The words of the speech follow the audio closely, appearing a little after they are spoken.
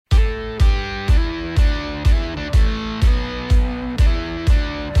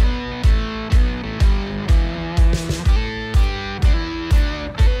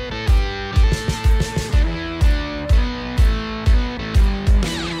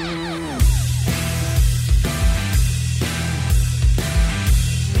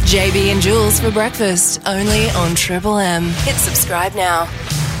JB and Jules for breakfast, only on Triple M. Hit subscribe now.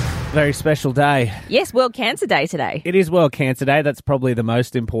 Very special day. Yes, World Cancer Day today. It is World Cancer Day. That's probably the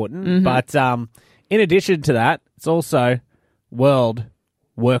most important. Mm-hmm. But in addition to that, it's also World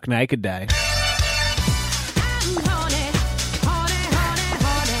Work Naked Day.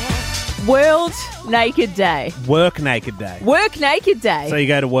 World Naked Day. Work Naked Day. Work Naked Day. So you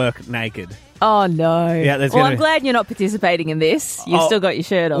go to work naked. Oh, no. Yeah, there's well, gonna I'm be- glad you're not participating in this. You've still got your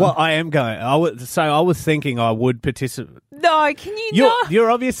shirt on. Well, I am going. I was thinking I would participate. No, can you not?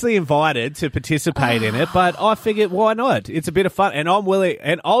 You're obviously invited to participate in it, but I figured why not? It's a bit of fun, and I'm willing,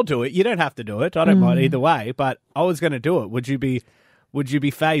 and I'll do it. You don't have to do it. I don't mind either way. But I was going to do it. Would you be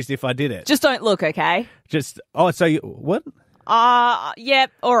phased if I did it? Just don't look, okay? So you what?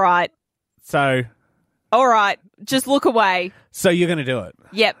 Yep, all right. So All right, just look away. So you're going to do it?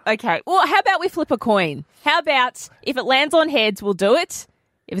 Yep, okay. Well, how about we flip a coin? How about if it lands on heads, we'll do it.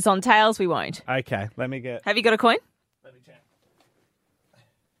 If it's on tails, we won't. Okay, let me get... Have you got a coin? Let me check.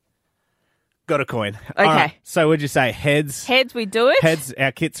 Got a coin. Okay. All right, so would you say heads? Heads, we do it. Heads,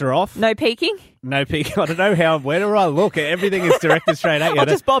 our kits are off. No peeking? No peek. I don't know where do I look? Everything is directed straight at you. I'll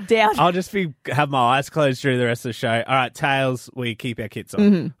just bob down. I'll just have my eyes closed through the rest of the show. All right, tails, we keep our kits on.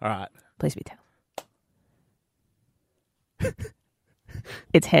 Mm-hmm. All right. Please be tails.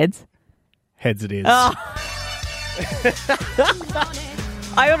 It's heads. Heads it is. Oh.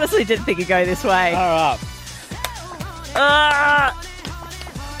 I honestly didn't think it'd go this way. All right.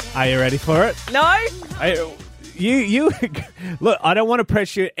 Are you ready for it? No? You look, I don't want to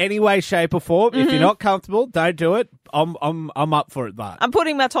press you any way, shape, or form. If you're not comfortable, don't do it. I'm up for it, but I'm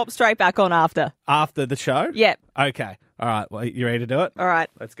putting my top straight back on after. after the show? Yep. Okay. All right. Well, you ready to do it? All right.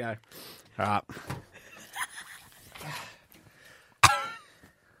 Let's go. All right.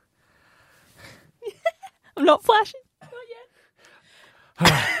 I'm not flashing. Not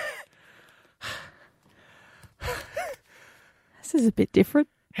yet. This is a bit different.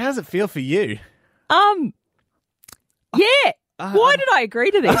 How does it feel for you? Yeah. Why did I agree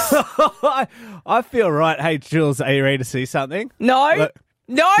to this? I feel right. Hey, Jules, are you ready to see something? No. Look.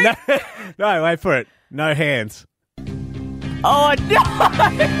 No. No, wait for it. No hands. Oh, no.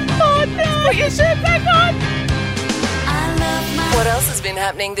 Oh, no. Put your shirt back on. What else has been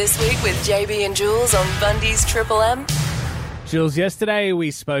happening this week with JB and Jules on Bundy's Triple M? Jules, yesterday we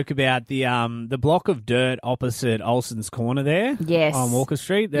spoke about the block of dirt opposite Olsen's Corner there. Yes. On Walker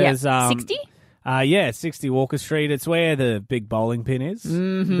Street. Yeah. There's 60? 60 Walker Street. It's where the big bowling pin is.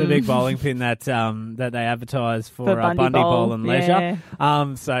 Mm-hmm. The big bowling pin that they advertise for Bundy Bowl and Leisure.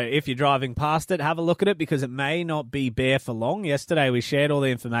 Yeah. So if you're driving past it, have a look at it because it may not be bare for long. Yesterday we shared all the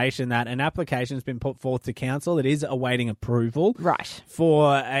information that an application has been put forth to council. It is awaiting approval. Right.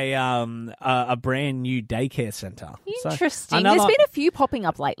 For a brand new daycare centre. Interesting. There's been a few popping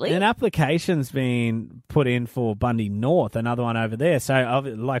up lately. An application's been put in for Bundy North, another one over there. So,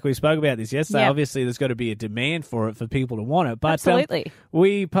 like we spoke about this yesterday, obviously there's got to be a demand for it for people to want it. But absolutely.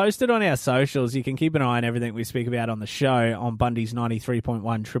 We posted on our socials. You can keep an eye on everything we speak about on the show on Bundy's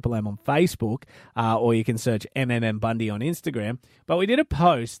 93.1 Triple M on Facebook, or you can search MMM Bundy on Instagram. But we did a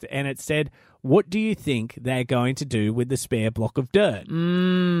post and it said, what do you think they're going to do with the spare block of dirt?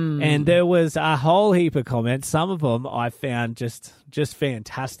 And there was a whole heap of comments. Some of them I found just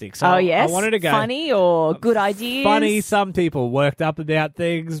fantastic. So yes? I wanted to go funny or good ideas? Funny. Some people worked up about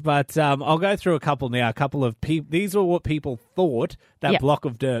things, but I'll go through a couple now. A couple of these are what people thought that block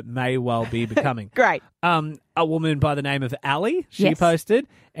of dirt may well be becoming. Great. A woman by the name of Ali, she Yes. posted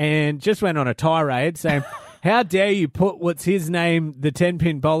and just went on a tirade saying, how dare you put what's his name, the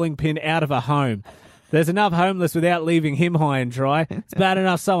 10-pin bowling pin, out of a home? There's enough homeless without leaving him high and dry. It's bad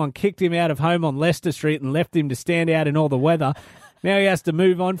enough someone kicked him out of home on Leicester Street and left him to stand out in all the weather. Now he has to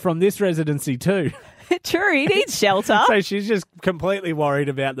move on from this residency too. True, he needs shelter. So she's just completely worried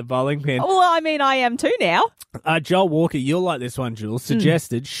about the bowling pin. Well, I mean, I am too now. Joel Walker, you'll like this one, Jules,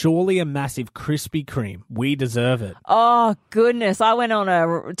 suggested surely a massive Krispy Kreme. We deserve it. Oh, goodness. I went on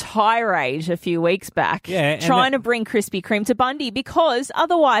a tirade a few weeks back trying to bring Krispy Kreme to Bundy because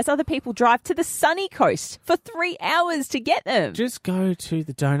otherwise other people drive to the sunny coast for 3 hours to get them. Just go to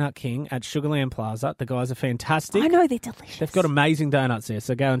the Donut King at Sugarland Plaza. The guys are fantastic. I know, they're delicious. They've got amazing donuts there,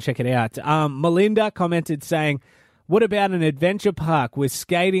 so go and check it out. Melinda commented saying, what about an adventure park with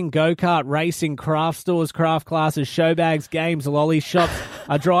skating, go-kart, racing, craft stores, craft classes, show bags, games, lolly shops,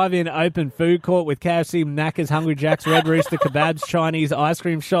 a drive-in open food court with KFC, Macca's, Hungry Jack's, Red Rooster, kebabs, Chinese ice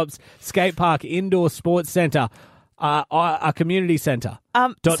cream shops, skate park, indoor sports centre, a community centre.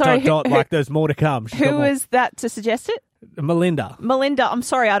 Like there's more to come. Who was that to suggest it? Melinda. I'm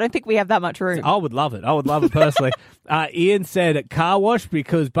sorry, I don't think we have that much room. I would love it. I would love it personally. Ian said car wash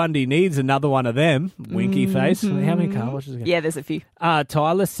because Bundy needs another one of them. Winky face. How many car washes? Yeah, there's a few.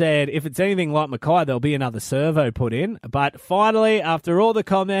 Tyler said if it's anything like Mackay, there'll be another servo put in. But finally, after all the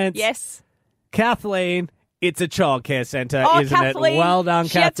comments, yes, Kathleen, it's a childcare centre, isn't Kathleen, it? Well done,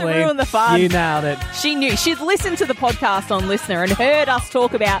 she Kathleen. Had to ruin the fun. You nailed it. She knew. She'd listened to the podcast on Listener and heard us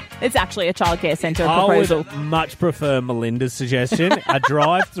talk about it's actually a childcare centre proposal. I would much prefer Melinda's suggestion. A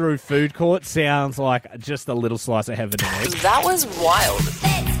drive-through food court sounds like just a little slice of heaven to me. That was wild.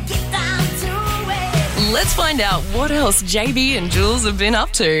 Let's find out what else JB and Jules have been up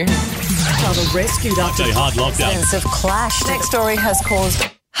to. Child rescued after a hard lockdown. Sense of clash. Next story has caused...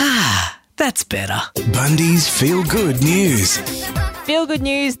 That's better. Bundy's Feel Good News. Feel good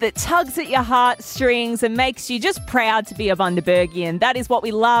news that tugs at your heartstrings and makes you just proud to be a Bundabergian. That is what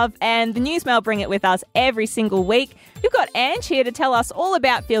we love, and the Newsmail bring it with us every single week. We've got Ange here to tell us all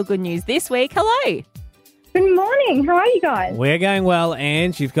about Feel Good News this week. Hello. Good morning. How are you guys? We're going well,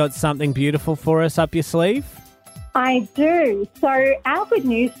 Ange. You've got something beautiful for us up your sleeve? I do. So our good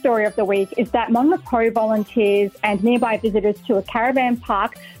news story of the week is that Monrepos volunteers and nearby visitors to a caravan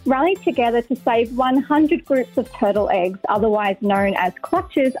park rallied together to save 100 groups of turtle eggs, otherwise known as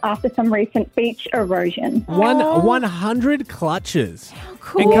clutches, after some recent beach erosion. 100 clutches? How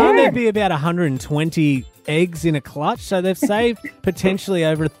cool. And can't there be about 120 eggs in a clutch? So they've saved potentially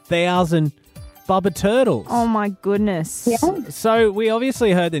over 1,000 Bubba turtles. Oh, my goodness. Yeah. So we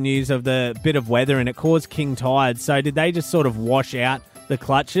obviously heard the news of the bit of weather and it caused king tides. So did they just sort of wash out the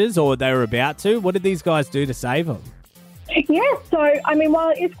clutches, or they were about to? What did these guys do to save them? Yeah, so,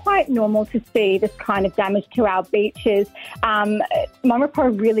 while it is quite normal to see this kind of damage to our beaches,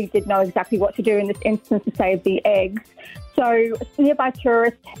 Monrepos really did know exactly what to do in this instance to save the eggs. So nearby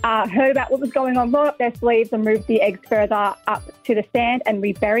tourists heard about what was going on, rolled up their sleeves and moved the eggs further up to the sand and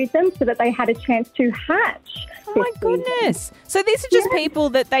reburied them so that they had a chance to hatch. Oh, my goodness. So these are just people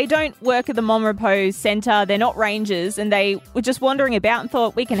that they don't work at the Monrepos Centre, they're not rangers, and they were just wandering about and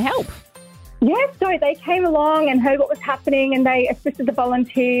thought, we can help. Yeah, so they came along and heard what was happening and they assisted the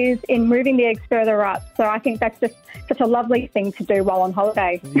volunteers in moving the eggs further up. So I think that's just such a lovely thing to do while on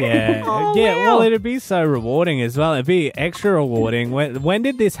holiday. Yeah, Oh, yeah. wow. Well, it'd be so rewarding as well. It'd be extra rewarding. When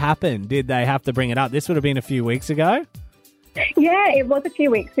did this happen? Did they have to bring it up? This would have been a few weeks ago? Yeah, it was a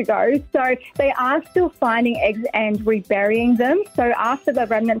few weeks ago. So they are still finding eggs and reburying them. So after the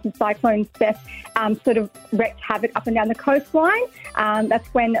remnants of Cyclone Seth sort of wreaked havoc up and down the coastline, that's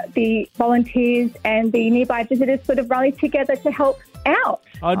when the volunteers and the nearby visitors sort of rallied together to help out.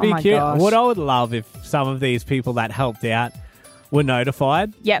 I'd be my cute. gosh. What I would love if some of these people that helped out were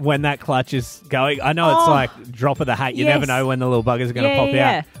notified Yep. when that clutch is going. I know it's Oh. like drop of the hat. You Yes. never know when the little buggers are going to pop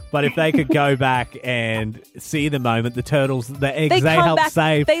Yeah. out. But if they could go back and see the moment, the turtles, the eggs they come helped back,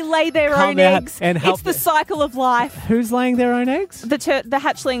 save. they lay their come own out eggs. and help It's the cycle of life. Who's laying their own eggs? The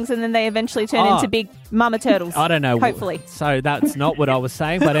hatchlings, and then they eventually turn Oh. into big mama turtles. I don't know. Hopefully. So that's not what I was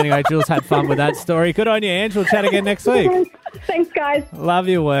saying. But anyway, Jules had fun with that story. Good on you, Ange. We'll chat again next week. Thanks, guys. Love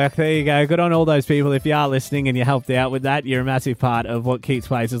your work. There you go. Good on all those people. If you are listening and you helped out with that, you're a massive part of what keeps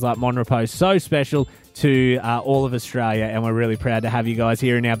places like Monrepos so special to all of Australia. And we're really proud to have you guys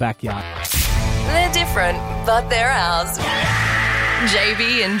here in our backyard. They're different, but they're ours.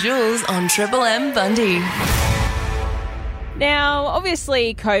 JB and Jules on Triple M Bundy. Now,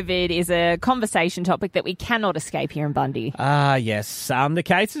 obviously, COVID is a conversation topic that we cannot escape here in Bundy. Yes. The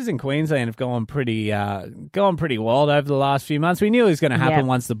cases in Queensland have gone pretty wild over the last few months. We knew it was going to happen Yeah.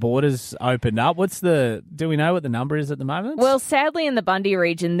 once the borders opened up. Do we know what the number is at the moment? Well, sadly, in the Bundy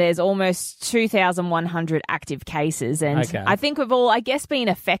region, there's almost 2,100 active cases. And Okay. I think we've all, I guess, been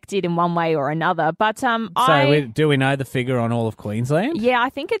affected in one way or another. But do we know the figure on all of Queensland? yeah, I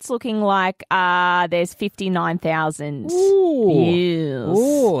think it's looking like there's 59,000. Ooh. Yes.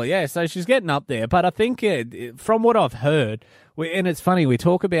 Ooh, yeah, so she's getting up there. But I think from what I've heard, and it's funny, we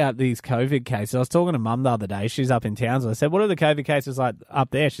talk about these COVID cases. I was talking to Mum the other day. She's up in Townsville. I said, what are the COVID cases like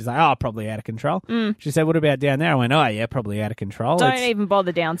up there? She's like, oh, probably out of control. She said, what about down there? I went, oh, yeah, probably out of control. Don't even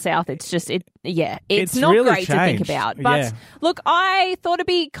bother down south. It's just, it's not really great to think changed. about. But Yeah. look, I thought it'd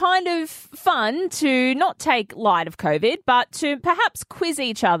be kind of fun to not take light of COVID, but to perhaps quiz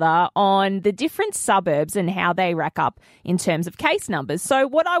each other on the different suburbs and how they rack up in terms of case numbers. So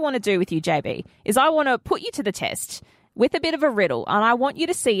what I want to do with you, JB, is I want to put you to the test with a bit of a riddle, and I want you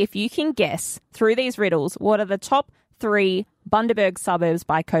to see if you can guess through these riddles what are the top 3 Bundaberg suburbs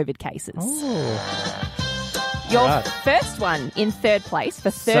by COVID cases. Your Right. first one in third place for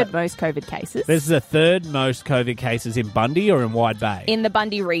third most COVID cases. This is the third most COVID cases in Bundy or in Wide Bay? In the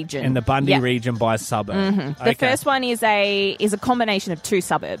Bundy region. In the Bundy Yep. region by suburb. The first one is a combination of two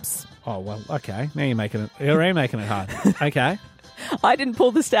suburbs. Oh, well, okay. Now you're already making it hard. Okay. I didn't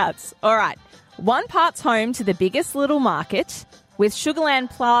pull the stats. All right. One part's home to the biggest little market, with Sugarland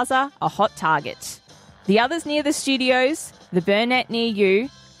Plaza a hot target. The other's near the studios, the Burnett near you,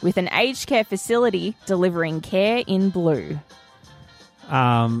 with an aged care facility delivering care in blue.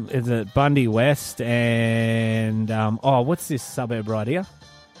 Is it Bundy West and what's this suburb right here?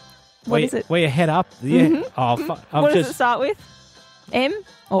 What is it? Where you head up? Yeah. Oh, What does it start with? M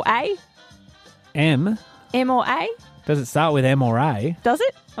or A? M. M or A? Does it start with M or A? Does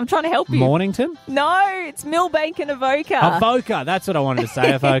it? I'm trying to help you. Mornington? No, it's Millbank and Avoca. Avoca. That's what I wanted to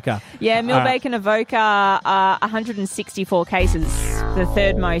say. Avoca. Yeah, Millbank and Avoca are 164 cases, the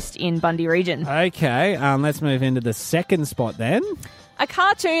third most in Bundy region. Okay. Let's move into the second spot then. A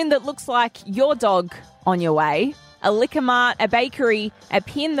cartoon that looks like your dog on your way, a liquor mart, a bakery, a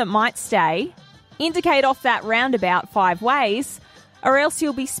pin that might stay. Indicate off that roundabout 5 ways, or else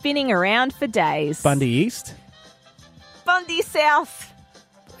you'll be spinning around for days. Bundy East. Bundy South.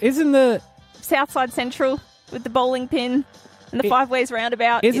 Isn't the Southside Central with the bowling pin and the 5 ways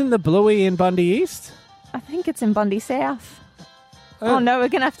roundabout. the Bluey in Bundy East? I think it's in Bundy South. Oh no, we're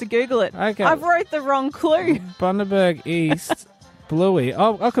going to have to Google it. Okay. I've wrote the wrong clue. Bundaberg East, Bluey.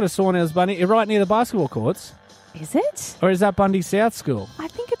 Oh, I could have sworn it was Bundy. You're right near the basketball courts. Is it? Or is that Bundy South School? I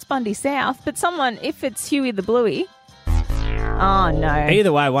think it's Bundy South, but if it's Huey the Bluey. Oh no.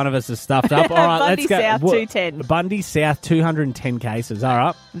 Either way, one of us is stuffed up. All right, Bundy let's go. South, 210. Bundy South, 210 cases. All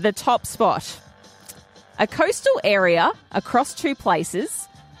right. The top spot. A coastal area across 2 places,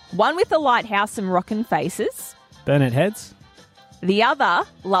 one with a lighthouse and rockin' faces. Burnett Heads. The other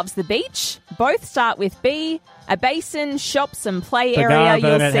loves the beach. Both start with B. A basin, shops and play The area guy you'll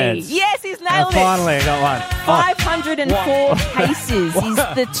Burnett see. Heads. Yes, he's nailed it. Finally, I got one. 504 cases is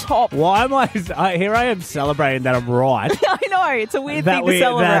the top. Why am here I am celebrating that I'm right. I know, it's a weird thing to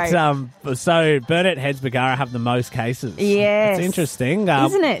celebrate. So Burnett Heads Bargara have the most cases. Yes. It's interesting.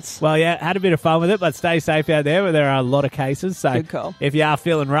 Isn't it? Well, yeah, had a bit of fun with it, but stay safe out there where there are a lot of cases. So Good call. if you are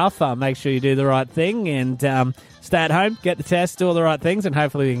feeling rough, make sure you do the right thing and stay at home, get the test, do all the right things, and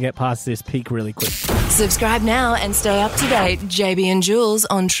hopefully we can get past this peak really quick. Subscribe now and stay up to date. JB and Jules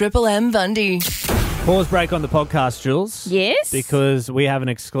on Triple M Bundy. Pause break on the podcast, Jules. Yes? Because we have an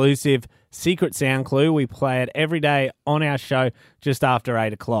exclusive secret sound clue. We play it every day on our show just after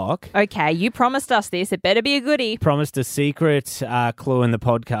 8 o'clock. Okay, you promised us this. It better be a goodie. Promised a secret clue in the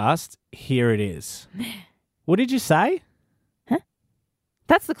podcast. Here it is. What did you say?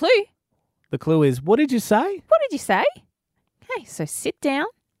 That's the clue. The clue is, what did you say? What did you say? Okay, so sit down.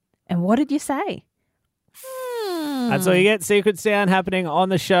 And what did you say? That's all you get. Secret sound happening on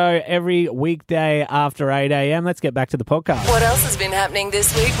the show every weekday after 8 a.m. Let's get back to the podcast. What else has been happening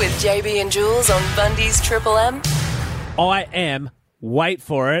this week with JB and Jules on Bundy's Triple M? I am, wait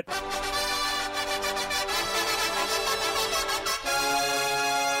for it,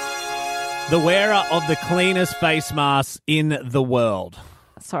 the wearer of the cleanest face mask in the world.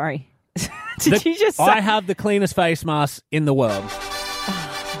 Sorry. Did you just say? I have the cleanest face mask in the world.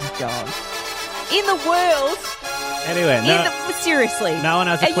 God. In the world? Anyway, Seriously. no one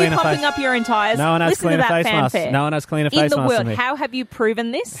has a Are you cleaner pumping face. up your entires? No one has Listen to cleaner that face mask. fanfare. No one has cleaner face In the mask world. than me. How have you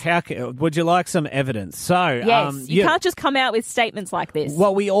proven this? Would you like some evidence? So, Yes. You can't just come out with statements like this.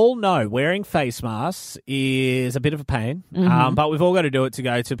 Well, we all know wearing face masks is a bit of a pain, Mm-hmm. but we've all got to do it to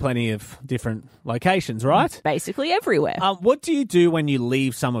go to plenty of different locations, right? Basically everywhere. What do you do when you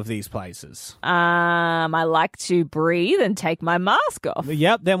leave some of these places? I like to breathe and take my mask off.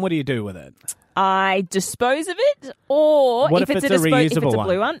 Yep, then what do you do with it? I dispose of it, or What if if it's it's a if it's reusable a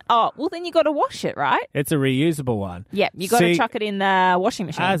blue one, oh, well then you got to wash it, right? It's a reusable one. Yeah, you got to See, chuck it in the washing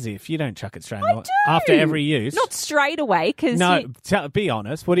machine. As if you don't chuck it straight I in the do. after every use. Not straight away, because No, be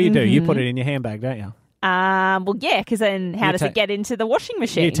honest. What do? You put it in your handbag, don't you? well, yeah, because then how does it get into the washing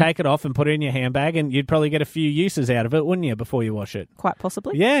machine? You take it off and put it in your handbag, and you'd probably get a few uses out of it, wouldn't you, before you wash it? Quite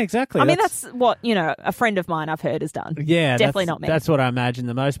possibly. Yeah, exactly. I mean, that's what, a friend of mine I've heard has done. Yeah, Definitely not me. That's what I imagine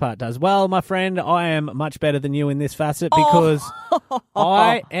the most part does. Well, my friend, I am much better than you in this facet Oh. because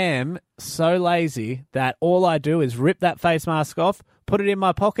I am so lazy that all I do is rip that face mask off, put it in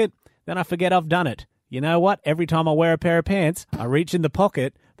my pocket, then I forget I've done it. You know what? Every time I wear a pair of pants, I reach in the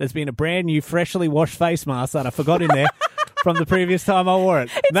pocket. There's been a brand new, freshly washed face mask that I forgot in there from the previous time I wore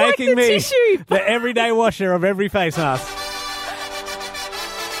it. It's like making the me tissue. the everyday washer of every face mask.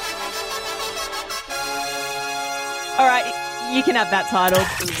 All right, you can have that title.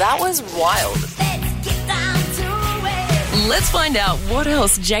 That was wild. Let's find out what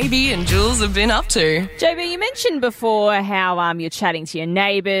else JB and Jules have been up to. JB, you mentioned before how you're chatting to your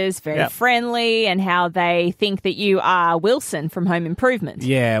neighbours, very friendly, and how they think that you are Wilson from Home Improvement.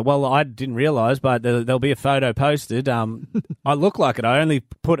 Yeah, well, I didn't realise, but there'll be a photo posted. I look like it. I only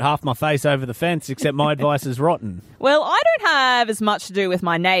put half my face over the fence, except my advice is rotten. Well, I don't have as much to do with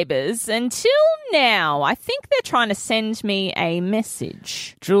my neighbours until now. I think they're trying to send me a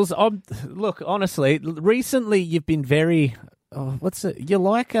message. Jules, look, honestly, recently you've been very... Oh, what's it? You're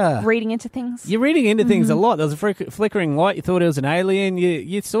like reading into things? You're reading into things a lot. There was a flickering light. You thought it was an alien.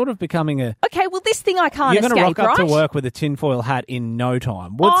 You're sort of becoming a... Okay, well, this thing I can't escape, You're going to rock up right? to work with a tinfoil hat in no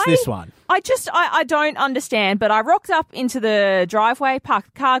time. What's this one? I don't understand, but I rocked up into the driveway,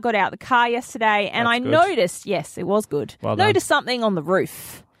 parked the car, got out the car yesterday, and That's I good. noticed, yes, it was good, Well done. noticed something on the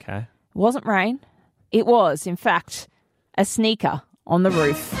roof. Okay. It wasn't rain. It was, in fact, a sneaker on the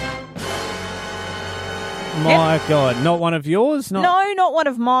roof. My God, not one of yours? No, not one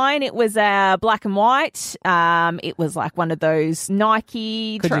of mine. It was black and white. It was like one of those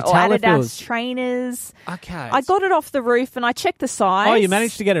Nike Could you or tell if it Adidas was- trainers. Okay. I got it off the roof and I checked the size. Oh, you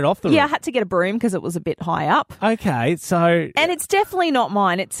managed to get it off the roof? Yeah, I had to get a broom because it was a bit high up. Okay, so... And it's definitely not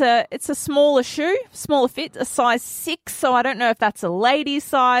mine. It's a smaller shoe, smaller fit, a size 6. So I don't know if that's a lady's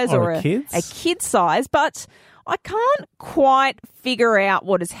size Or or a kid's? a kid's size, but I can't quite figure out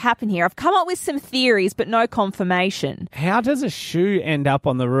what has happened here. I've come up with some theories, but no confirmation. How does a shoe end up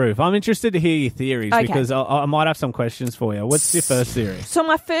on the roof? I'm interested to hear your theories Okay. because I might have some questions for you. What's your first theory? So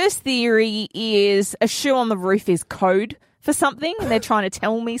my first theory is a shoe on the roof is code for something. They're trying to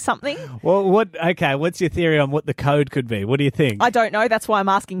tell me something. Well, what's your theory on what the code could be? What do you think? I don't know. That's why I'm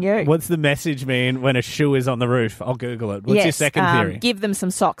asking you. What's the message mean when a shoe is on the roof? I'll Google it. What's your Yes, second theory? Give them some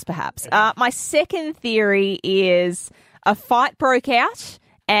socks, perhaps. My second theory is a fight broke out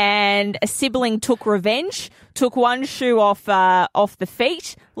and a sibling took revenge, took one shoe off the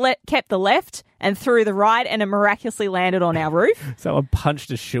feet, kept the left and threw the right, and it miraculously landed on our roof. Someone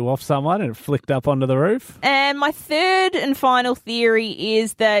punched a shoe off someone and it flicked up onto the roof? And my third and final theory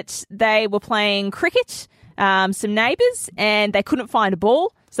is that they were playing cricket, some neighbours, and they couldn't find a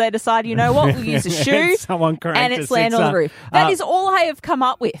ball. So they decided, you know what, we'll use a shoe Someone cranked and a it's landed on the sixer. roof. That is all I have come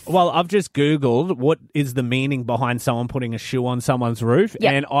up with. Well, I've just Googled what is the meaning behind someone putting a shoe on someone's roof,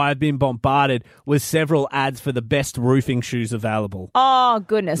 Yep. and I've been bombarded with several ads for the best roofing shoes available. Oh,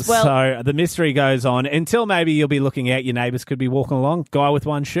 goodness. Well, So the mystery goes on until maybe you'll be looking out, your neighbours could be walking along, guy with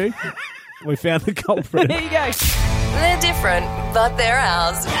one shoe. We found the culprit. there you go. They're different, but they're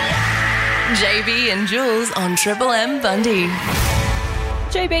ours. JB and Jules on Triple M Bundy.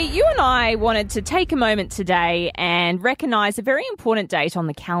 JB, you and I wanted to take a moment today and recognise a very important date on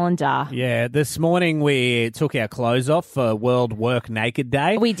the calendar. Yeah, this morning we took our clothes off for World Work Naked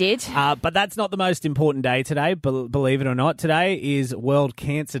Day. We did. But that's not the most important day today, believe it or not. Today is World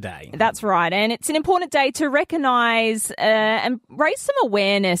Cancer Day. That's right. And it's an important day to recognise and raise some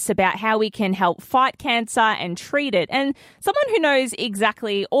awareness about how we can help fight cancer and treat it. And someone who knows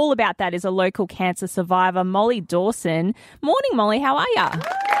exactly all about that is a local cancer survivor, Molly Dawson. Morning, Molly. How are you?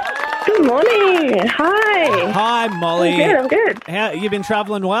 Good morning. Hi. Hi, Molly. I'm good. How you been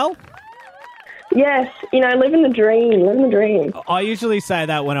travelling well? Yes, living the dream. I usually say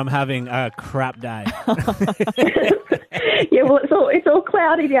that when I'm having a crap day. Yeah, well, it's all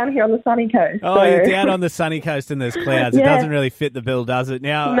cloudy down here on the sunny coast. Oh, so. you're down on the sunny coast and there's clouds. It Yeah. doesn't really fit the bill, does it?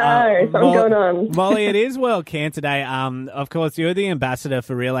 Now, No, something going on. Molly, it is World Cancer Day. Of course, you're the ambassador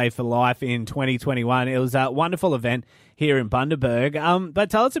for Relay for Life in 2021. It was a wonderful event here in Bundaberg. But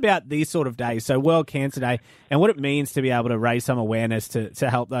tell us about these sort of days, so World Cancer Day, and what it means to be able to raise some awareness to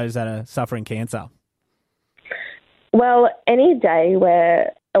help those that are suffering cancer. Well, any day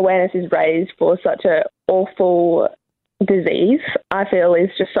where awareness is raised for such an awful disease, I feel is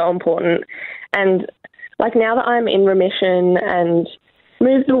just so important. And like now that I'm in remission and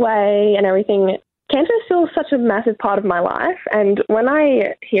moved away and everything, cancer is still such a massive part of my life. And when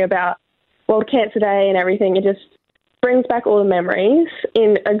I hear about World Cancer Day and everything, it just brings back all the memories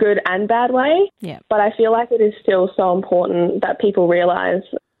in a good and bad way. Yeah. But I feel like it is still so important that people realise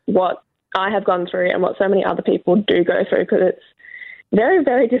what I have gone through and what so many other people do go through, because it's very,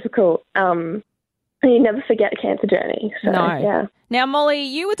 very difficult. You never forget a cancer journey. So, No. yeah. Now, Molly,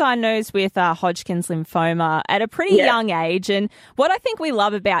 you were diagnosed with Hodgkin's lymphoma at a pretty young age. And what I think we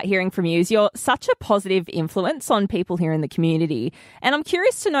love about hearing from you is you're such a positive influence on people here in the community. And I'm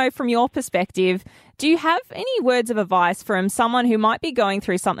curious to know from your perspective, do you have any words of advice from someone who might be going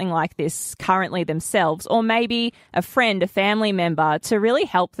through something like this currently themselves, or maybe a friend, a family member, to really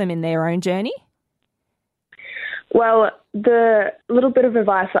help them in their own journey? Well, the little bit of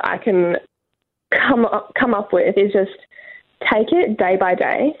advice that I can come up with is just take it day by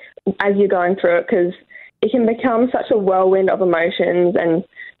day as you're going through it, because it can become such a whirlwind of emotions and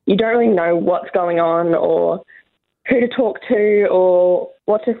you don't really know what's going on or who to talk to or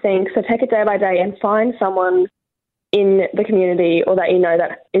what to think. So take it day by day and find someone in the community or that you know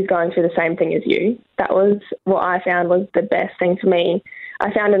that is going through the same thing as you. That was what I found was the best thing for me.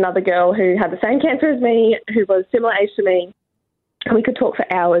 I found another girl who had the same cancer as me, who was similar age to me, and we could talk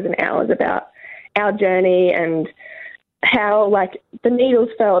for hours and hours about our journey and how, like, the needles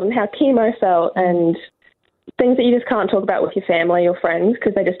felt and how chemo felt and things that you just can't talk about with your family or friends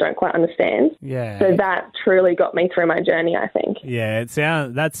because they just don't quite understand. Yeah. So that truly got me through my journey, I think. Yeah,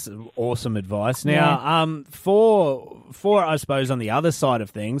 that's awesome advice. Now, for I suppose on the other side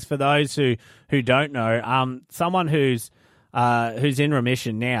of things, for those who don't know, someone who's in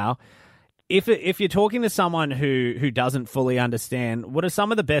remission now, if you're talking to someone who doesn't fully understand, what are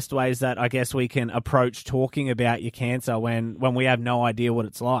some of the best ways that I guess we can approach talking about your cancer when we have no idea what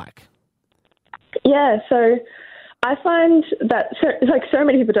it's like? Yeah, so I find that so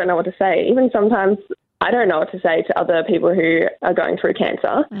many people don't know what to say. Even sometimes I don't know what to say to other people who are going through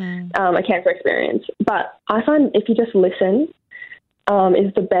cancer, a cancer experience. But I find if you just listen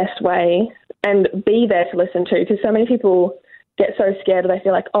is the best way, and be there to listen to, because so many people get so scared or they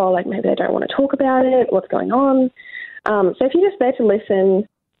feel like, oh, like maybe they don't want to talk about it, what's going on. So if you're just there to listen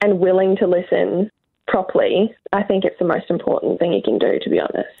and willing to listen properly, I think it's the most important thing you can do, to be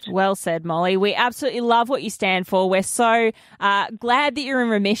honest. Well said, Molly. We absolutely love what you stand for. We're so glad that you're in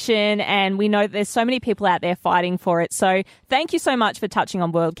remission, and we know that there's so many people out there fighting for it. So thank you so much for touching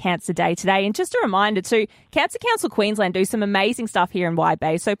on World Cancer Day today. And just a reminder too, Cancer Council Queensland do some amazing stuff here in Wide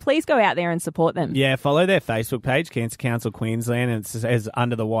Bay, so please go out there and support them. Yeah, follow their Facebook page, Cancer Council Queensland, and it says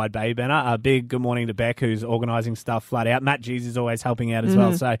under the Wide Bay banner. A big good morning to Beck, who's organising stuff flat out. Matt Gees is always helping out as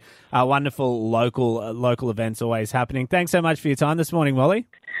well. So wonderful local events always happening. Thanks so much for your time this morning, Molly.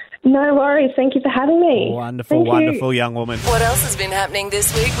 No worries. Thank you for having me. Wonderful young woman. What else has been happening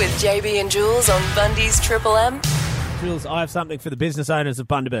this week with JB and Jules on Bundy's Triple M? Jules, I have something for the business owners of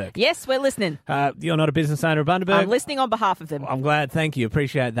Bundaberg. Yes, we're listening. You're not a business owner of Bundaberg? I'm listening on behalf of them. I'm glad. Thank you.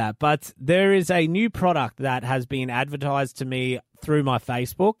 Appreciate that. But there is a new product that has been advertised to me through my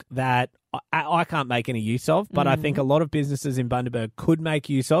Facebook that I can't make any use of, but I think a lot of businesses in Bundaberg could make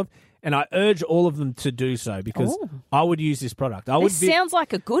use of. And I urge all of them to do so because I would use this product. This sounds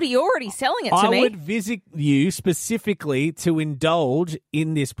like a goodie. You're already selling it to me. I would visit you specifically to indulge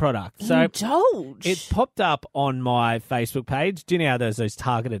in this product. So indulge? It popped up on my Facebook page. Do you know how there's those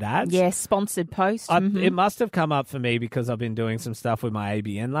targeted ads? Yes, sponsored post. It must have come up for me because I've been doing some stuff with my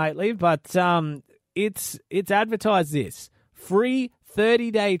ABN lately. But it's advertised this. Free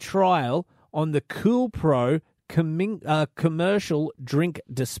 30-day trial on the Cool Pro commercial drink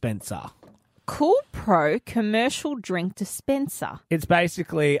dispenser. Cool Pro commercial drink dispenser. It's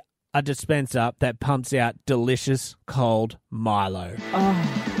basically a dispenser that pumps out delicious cold Milo.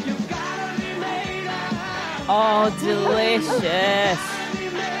 Oh, delicious.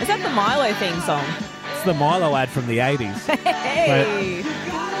 Is that the Milo theme song? It's the Milo ad from the 80s. Hey!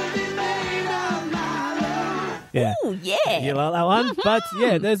 Yeah. Ooh, yeah. You like that one? But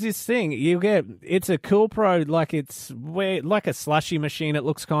yeah, there's this thing. It's a Cool Pro, like like a slushy machine, it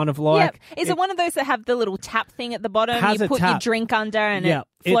looks kind of like. Yep. Is it one of those that have the little tap thing at the bottom? You put your drink under and it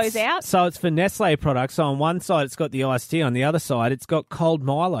flows out? So it's for Nestle products. So on one side it's got the iced tea, on the other side it's got cold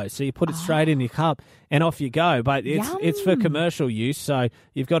Milo. So you put it straight in your cup and off you go. But it's for commercial use, so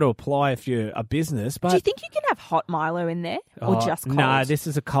you've got to apply if you're a business. But do you think you can have hot Milo in there or just cold? No, this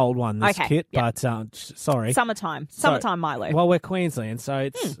is a cold one, this kit. Yep. But sorry. Summertime Milo. Well, we're Queensland,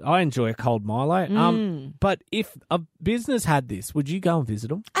 so I enjoy a cold Milo. But if a business had this, would you go and visit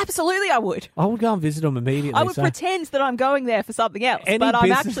them? Absolutely, I would. I would go and visit them immediately. I would pretend that I'm going there for something else, but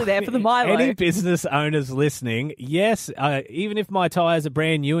I'm actually there for the Milo. Any business owners listening, yes, even if my tyres are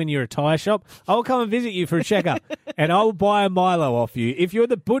brand new and you're a tyre shop, I'll come and visit you for a checkup and I'll buy a Milo off you. If you're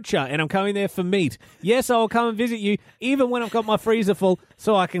the butcher and I'm coming there for meat, yes, I'll come and visit you even when I've got my freezer full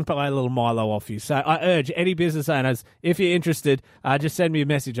so I can buy a little Milo off you. So I urge any business owners, if you're interested, just send me a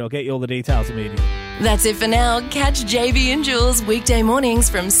message. I'll get you all the details immediately. That's it for now. Catch JB and Jules weekday mornings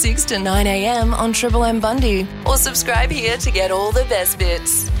from 6 to 9 a.m. on Triple M Bundy, or subscribe here to get all the best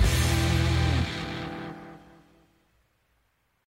bits.